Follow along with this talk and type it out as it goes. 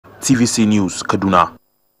TVC News, Kaduna.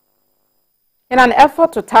 In an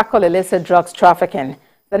effort to tackle illicit drugs trafficking,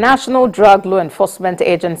 the National Drug Law Enforcement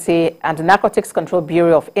Agency and the Narcotics Control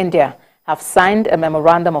Bureau of India have signed a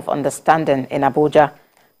Memorandum of Understanding in Abuja.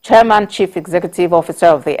 Chairman Chief Executive Officer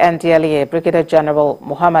of the NDLEA, Brigadier General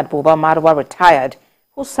Mohamed Buba Marwa, retired,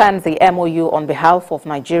 who signed the MoU on behalf of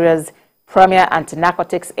Nigeria's premier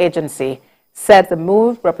anti-narcotics agency, said the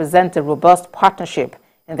move represents a robust partnership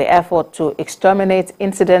in the effort to exterminate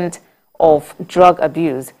incidents of drug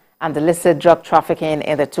abuse and illicit drug trafficking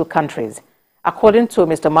in the two countries. According to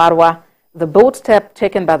Mr. Marwa, the bold step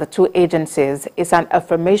taken by the two agencies is an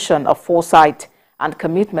affirmation of foresight and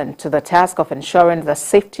commitment to the task of ensuring the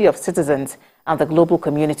safety of citizens and the global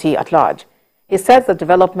community at large. He says the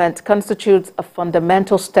development constitutes a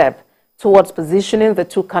fundamental step towards positioning the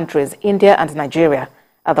two countries, India and Nigeria,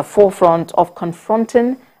 at the forefront of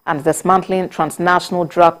confronting and dismantling transnational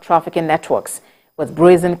drug trafficking networks with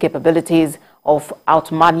brazen capabilities of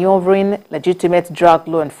outmaneuvering legitimate drug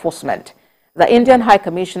law enforcement. The Indian High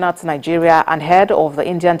Commissioner to Nigeria and head of the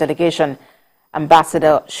Indian delegation,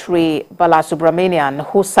 Ambassador Sri Balasubramanian,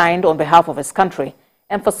 who signed on behalf of his country,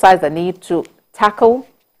 emphasized the need to tackle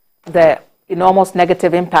the enormous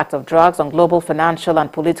negative impact of drugs on global financial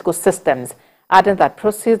and political systems, adding that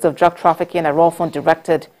proceeds of drug trafficking are often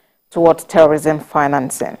directed towards terrorism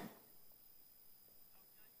financing.